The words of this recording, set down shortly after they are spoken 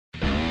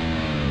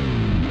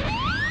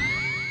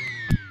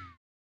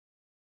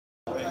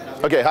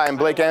Okay, hi, I'm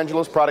Blake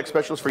Angelos, product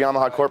specialist for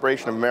Yamaha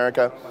Corporation of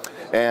America,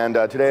 and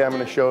today I'm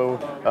going to show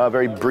a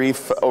very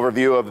brief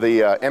overview of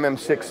the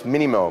MM6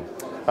 MiniMo.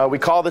 We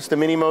call this the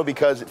MiniMo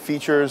because it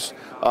features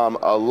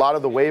a lot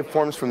of the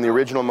waveforms from the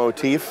original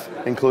motif,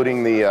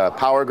 including the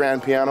power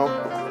grand piano.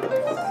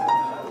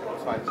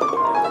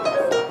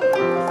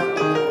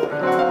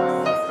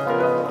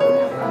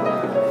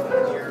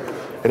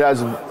 It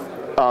has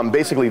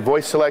basically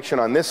voice selection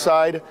on this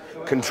side,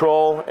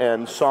 control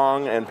and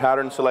song and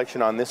pattern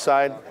selection on this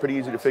side. Pretty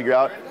easy to figure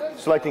out.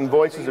 Selecting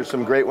voices, there's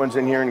some great ones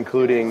in here,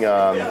 including,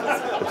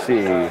 let's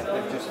see,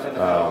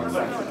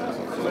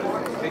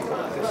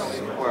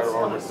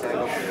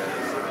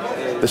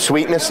 the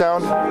sweetness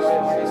sound,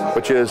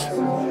 which is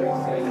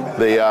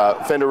the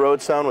Fender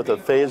Rhodes sound with a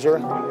phaser.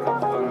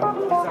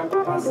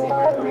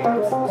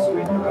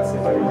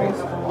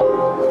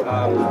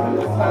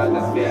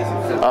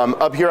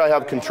 Up here I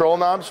have control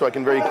knobs, so I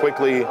can very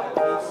quickly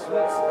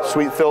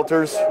sweep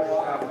filters.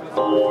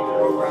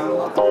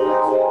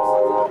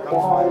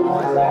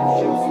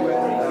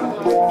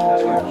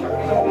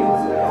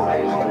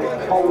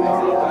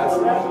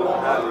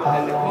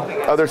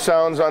 Other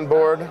sounds on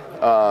board.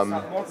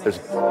 There's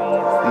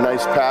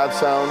nice pad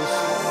sounds.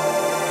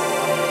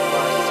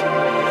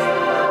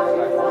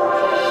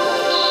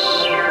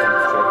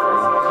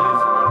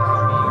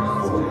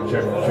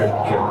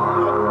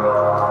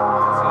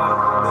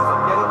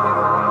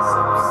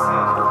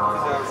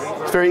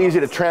 It's very easy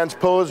to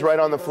transpose right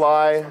on the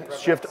fly,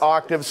 shift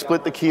octave,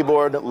 split the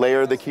keyboard,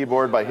 layer the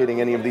keyboard by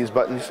hitting any of these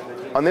buttons.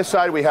 On this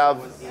side we have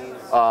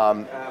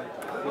a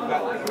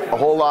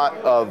whole lot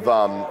of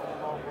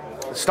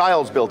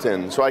styles built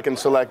in, so I can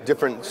select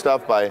different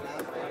stuff by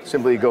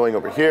simply going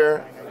over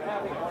here,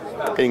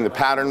 hitting the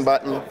pattern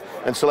button,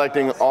 and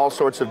selecting all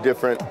sorts of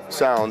different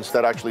sounds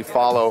that actually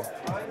follow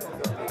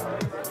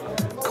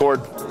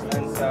chord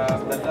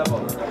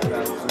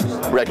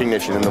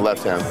recognition in the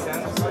left hand.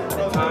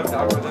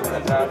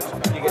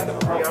 You get the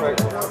perfect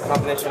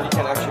combination. You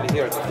can actually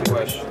hear it if you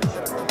wish.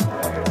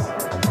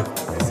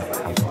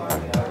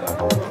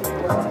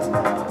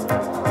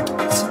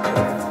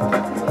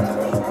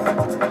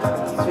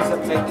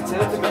 It's a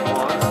little bit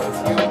more.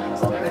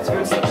 Let's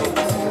use something.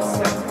 This is a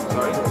set.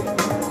 Sorry.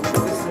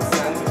 This is a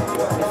set.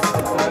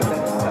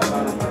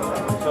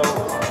 So,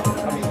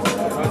 I mean,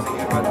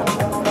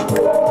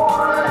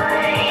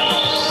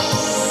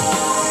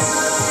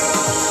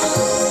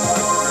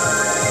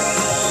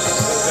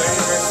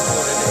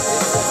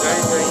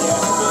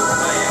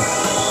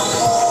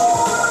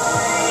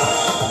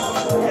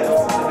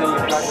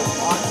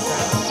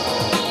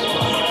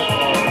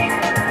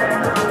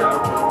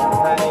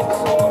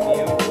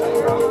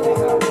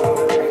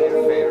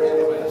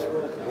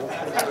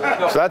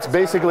 So that's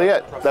basically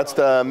it. That's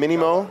the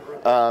MiniMo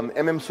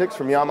MM6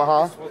 from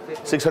Yamaha.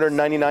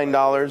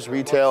 $699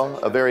 retail.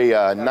 A very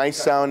nice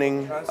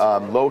sounding,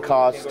 low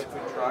cost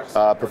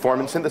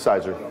performance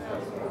synthesizer.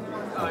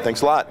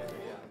 Thanks a lot.